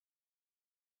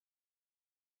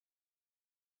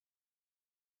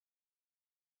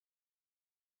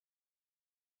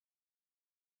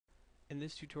In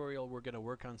this tutorial we're going to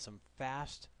work on some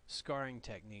fast scarring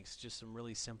techniques, just some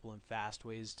really simple and fast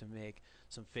ways to make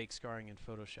some fake scarring in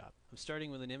Photoshop. I'm starting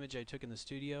with an image I took in the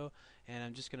studio, and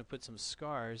I'm just going to put some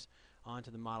scars onto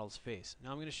the model's face.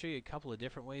 Now I'm going to show you a couple of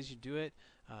different ways you do it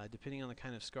depending on the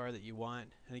kind of scar that you want,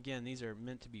 and again, these are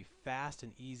meant to be fast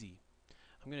and easy.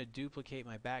 I'm going to duplicate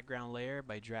my background layer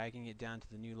by dragging it down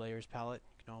to the new layers palette.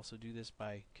 You can also do this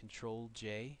by Control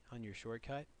J on your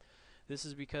shortcut. This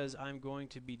is because I'm going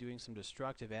to be doing some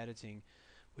destructive editing,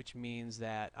 which means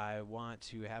that I want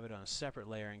to have it on a separate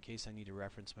layer in case I need to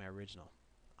reference my original.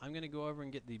 I'm going to go over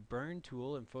and get the burn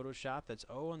tool in Photoshop, that's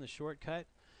O on the shortcut,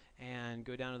 and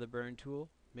go down to the burn tool.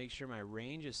 Make sure my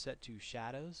range is set to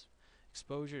shadows,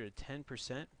 exposure to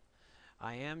 10%.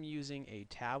 I am using a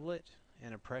tablet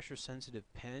and a pressure sensitive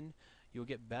pen. You'll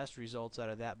get best results out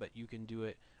of that, but you can do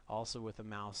it also with a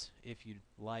mouse if you'd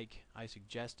like. I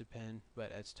suggest a pen,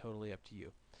 but it's totally up to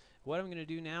you. What I'm going to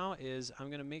do now is I'm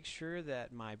going to make sure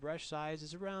that my brush size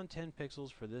is around 10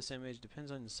 pixels for this image. Depends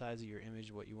on the size of your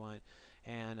image, what you want.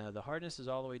 And the hardness is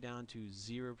all the way down to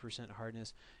 0%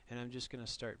 hardness, and I'm just going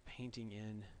to start painting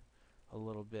in a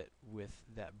little bit with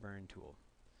that burn tool.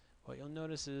 What you'll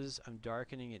notice is I'm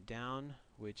darkening it down,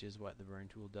 which is what the burn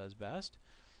tool does best,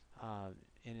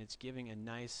 and it's giving a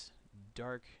nice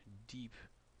dark, deep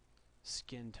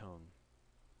skin tone.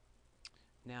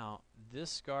 Now this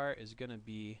scar is going to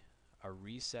be a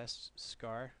recessed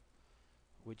scar,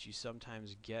 which you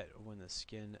sometimes get when the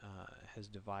skin has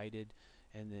divided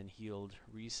and then healed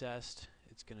recessed.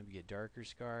 It's going to be a darker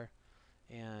scar,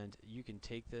 and you can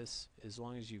take this as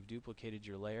long as you've duplicated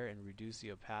your layer and reduce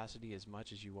the opacity as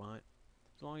much as you want.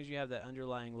 As long as you have that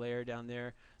underlying layer down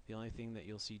there, the only thing that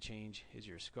you'll see change is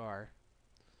your scar,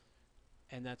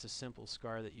 and that's a simple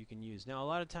scar that you can use. Now a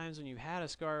lot of times when you've had a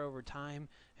scar over time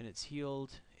and it's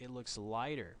healed, it looks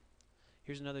lighter.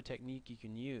 Here's another technique you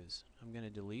can use. I'm going to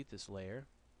delete this layer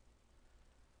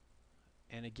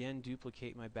and again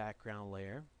duplicate my background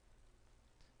layer.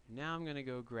 Now I'm going to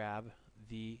go grab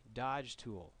the dodge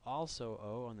tool, also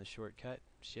O on the shortcut,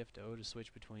 Shift O to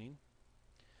switch between.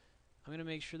 I'm going to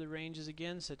make sure the range is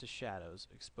again set to shadows,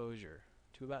 exposure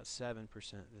to about 7%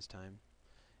 this time,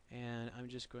 and I'm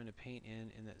just going to paint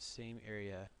in that same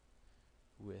area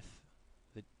with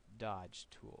the dodge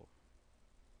tool.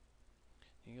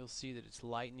 And you'll see that it's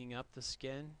lightening up the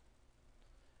skin,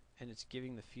 and it's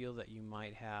giving the feel that you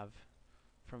might have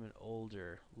from an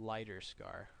older, lighter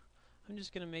scar. I'm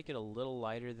just going to make it a little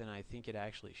lighter than I think it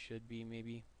actually should be,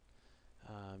 maybe.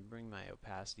 Bring my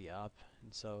opacity up,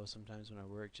 and so sometimes when I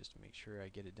work, just to make sure I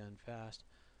get it done fast.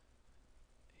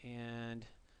 And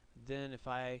then if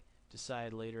I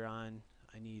decide later on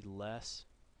I need less,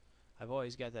 I've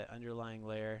always got that underlying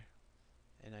layer,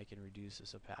 and I can reduce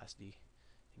this opacity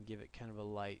and give it kind of a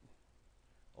light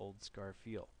old scar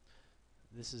feel.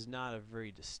 This is not a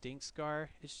very distinct scar,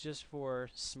 it's just for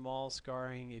small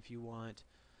scarring if you want,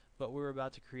 but we're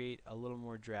about to create a little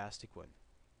more drastic one.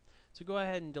 So go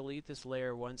ahead and delete this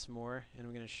layer once more, and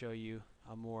I'm going to show you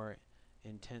a more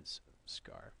intense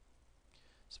scar.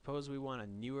 Suppose we want a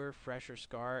newer, fresher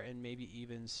scar and maybe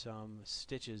even some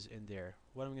stitches in there.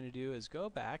 What I'm going to do is go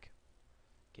back,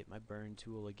 get my burn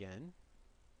tool again,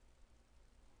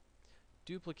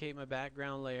 duplicate my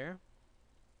background layer,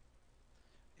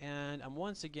 and I'm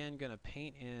once again going to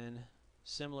paint in,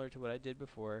 similar to what I did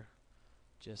before,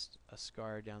 just a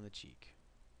scar down the cheek.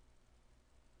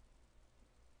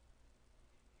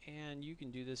 And you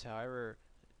can do this however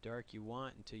dark you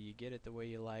want until you get it the way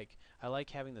you like. I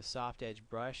like having the soft edge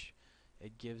brush.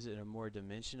 It gives it a more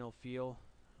dimensional feel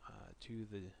to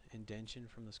the indentation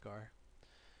from the scar.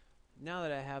 Now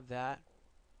that I have that,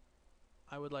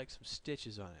 I would like some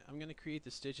stitches on it. I'm going to create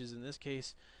the stitches in this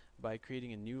case by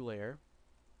creating a new layer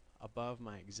above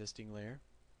my existing layer.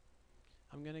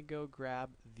 I'm going to go grab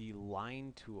the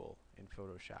line tool in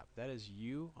Photoshop. That is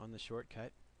U on the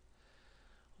shortcut.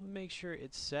 Make sure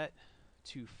it's set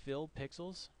to fill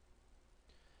pixels,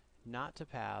 not to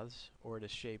paths or to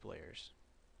shape layers.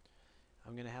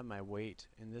 I'm going to have my weight,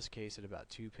 in this case at about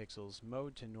 2 pixels,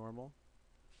 mode to normal,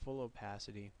 full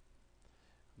opacity.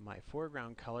 My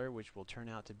foreground color, which will turn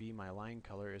out to be my line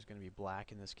color, is going to be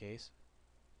black in this case.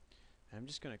 And I'm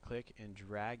just going to click and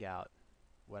drag out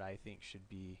what I think should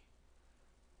be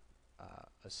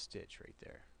a stitch right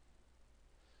there.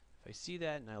 If I see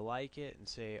that and I like it and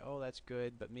say, oh, that's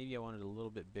good, but maybe I want it a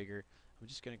little bit bigger, I'm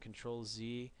just going to Control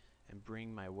Z and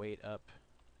bring my weight up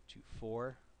to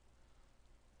 4,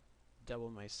 double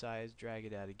my size, drag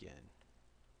it out again.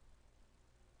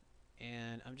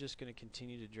 And I'm just going to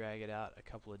continue to drag it out a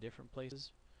couple of different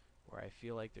places where I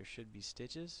feel like there should be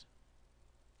stitches.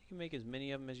 You can make as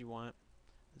many of them as you want.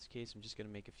 In this case, I'm just going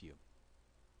to make a few.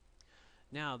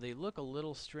 Now they look a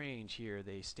little strange here.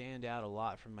 They stand out a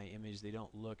lot from my image. They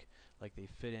don't look like they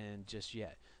fit in just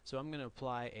yet. So I'm going to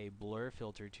apply a blur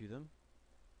filter to them.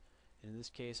 In this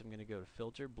case I'm going to go to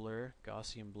Filter, Blur,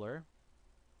 Gaussian Blur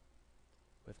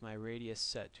with my radius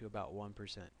set to about 1%.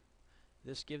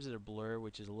 This gives it a blur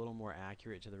which is a little more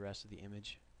accurate to the rest of the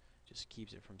image. Just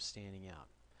keeps it from standing out.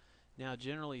 Now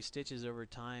generally stitches over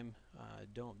time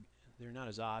they're not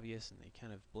as obvious and they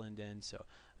kind of blend in, so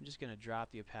I'm just going to drop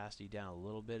the opacity down a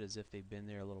little bit as if they've been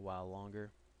there a little while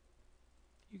longer.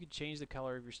 You can change the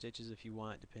color of your stitches if you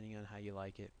want, depending on how you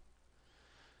like it.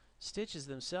 Stitches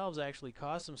themselves actually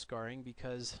cause some scarring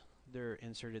because they're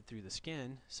inserted through the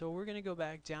skin, so we're going to go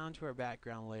back down to our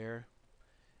background layer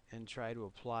and try to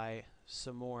apply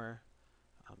some more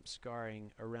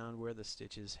scarring around where the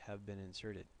stitches have been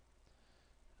inserted.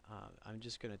 I'm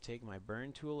just going to take my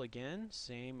burn tool again,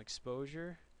 same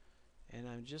exposure, and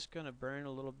I'm just going to burn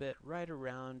a little bit right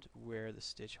around where the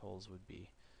stitch holes would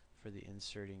be for the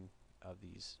inserting of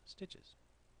these stitches.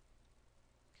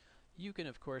 You can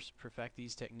of course perfect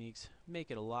these techniques,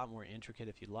 make it a lot more intricate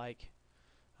if you like,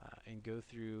 and go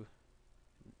through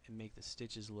and make the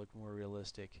stitches look more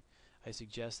realistic. I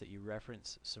suggest that you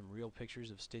reference some real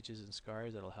pictures of stitches and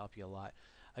scars. That'll help you a lot.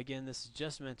 Again, this is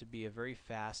just meant to be a very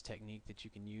fast technique that you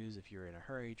can use if you're in a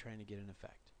hurry trying to get an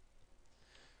effect.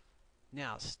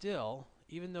 Now still,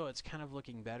 even though it's kind of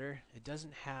looking better, it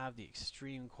doesn't have the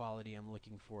extreme quality I'm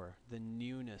looking for, the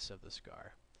newness of the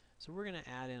scar. So we're going to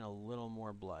add in a little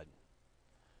more blood.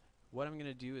 What I'm going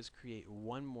to do is create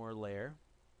one more layer.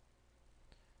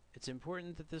 It's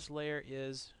important that this layer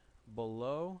is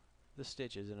below the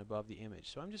stitches and above the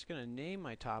image. So I'm just going to name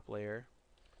my top layer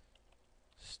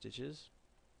Stitches,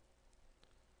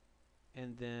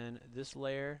 and then this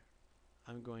layer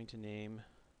I'm going to name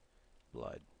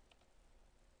Blood.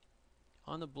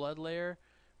 On the blood layer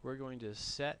we're going to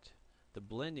set the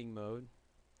blending mode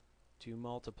to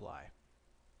multiply.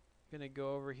 I'm going to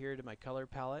go over here to my color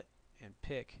palette and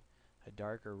pick a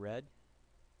darker red.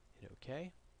 Hit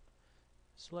OK.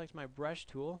 Select my brush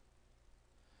tool,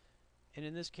 and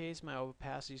in this case my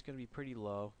opacity is going to be pretty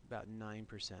low, about 9%.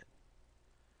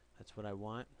 That's what I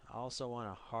want. I also want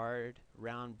a hard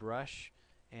round brush,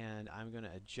 and I'm going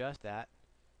to adjust that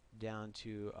down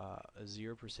to a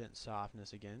 0%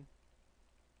 softness again.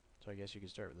 So I guess you could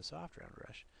start with a soft round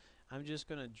brush. I'm just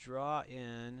going to draw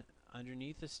in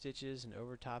underneath the stitches and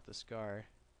over top the scar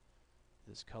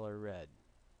this color red.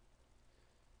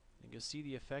 And you'll see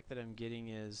the effect that I'm getting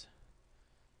is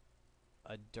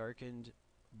a darkened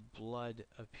blood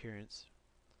appearance,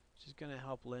 which is going to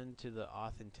help lend to the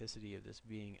authenticity of this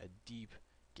being a deep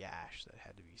gash that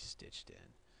had to be stitched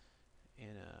in.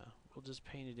 And we'll just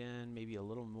paint it in, maybe a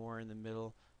little more in the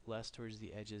middle, less towards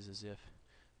the edges, as if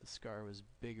the scar was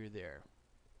bigger there.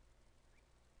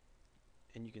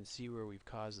 And you can see where we've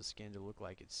caused the skin to look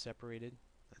like it's separated.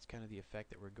 That's kind of the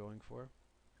effect that we're going for.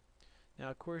 Now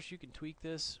of course you can tweak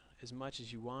this as much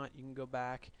as you want. You can go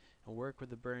back and work with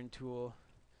the burn tool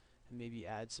and maybe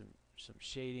add some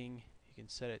shading. You can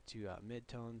set it to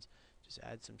mid-tones. Just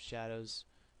add some shadows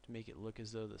to make it look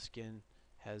as though the skin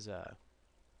has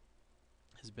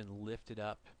been lifted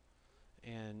up.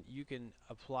 And you can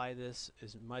apply this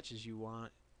as much as you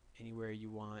want, anywhere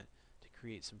you want, to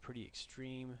create some pretty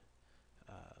extreme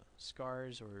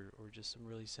scars or just some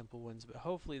really simple ones. But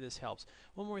hopefully this helps.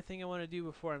 One more thing I want to do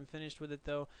before I'm finished with it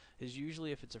though is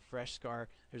usually if it's a fresh scar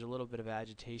there's a little bit of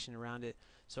agitation around it.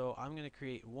 So I'm going to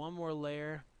create one more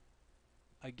layer,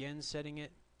 again setting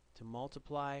it to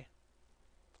multiply.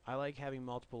 I like having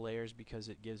multiple layers because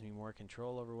it gives me more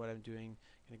control over what I'm doing.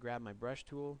 I'm going to grab my brush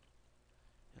tool,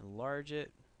 enlarge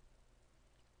it,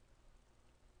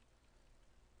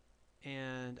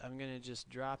 and I'm going to just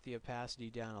drop the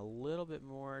opacity down a little bit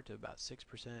more to about 6%,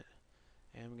 and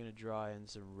I'm going to draw in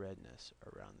some redness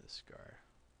around this scar.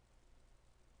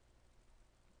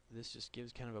 This just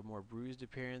gives kind of a more bruised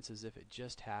appearance, as if it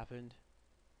just happened.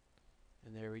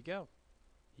 And there we go.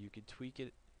 You could tweak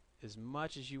it as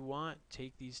much as you want,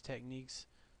 take these techniques,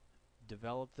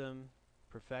 develop them,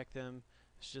 perfect them.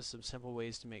 It's just some simple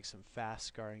ways to make some fast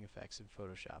scarring effects in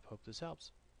Photoshop. Hope this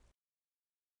helps.